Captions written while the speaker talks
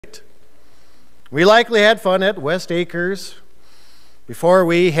We likely had fun at West Acres before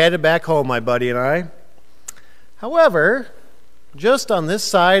we headed back home, my buddy and I. However, just on this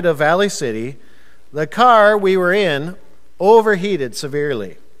side of Valley City, the car we were in overheated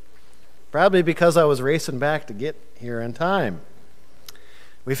severely. Probably because I was racing back to get here in time.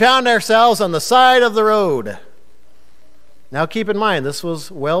 We found ourselves on the side of the road. Now keep in mind, this was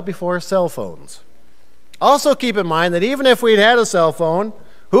well before cell phones. Also keep in mind that even if we'd had a cell phone,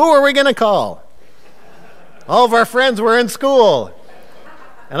 who were we going to call? All of our friends were in school.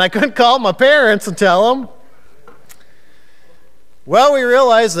 And I couldn't call my parents and tell them. Well, we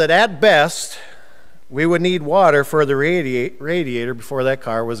realized that at best, we would need water for the radiator before that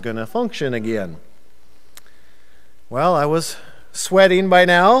car was going to function again. Well, I was sweating by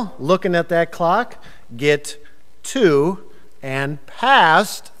now, looking at that clock, get to and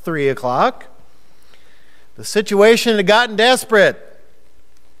past 3 o'clock. The situation had gotten desperate.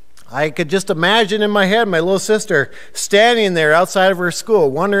 I could just imagine in my head my little sister standing there outside of her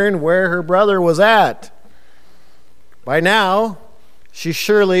school, wondering where her brother was at. By now, she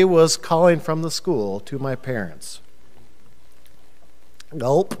surely was calling from the school to my parents.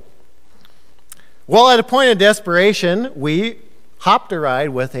 Gulp. Well, at a point of desperation, we hopped a ride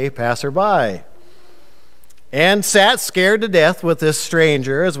with a passerby and sat scared to death with this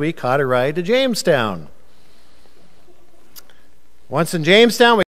stranger as we caught a ride to Jamestown. Once in Jamestown, we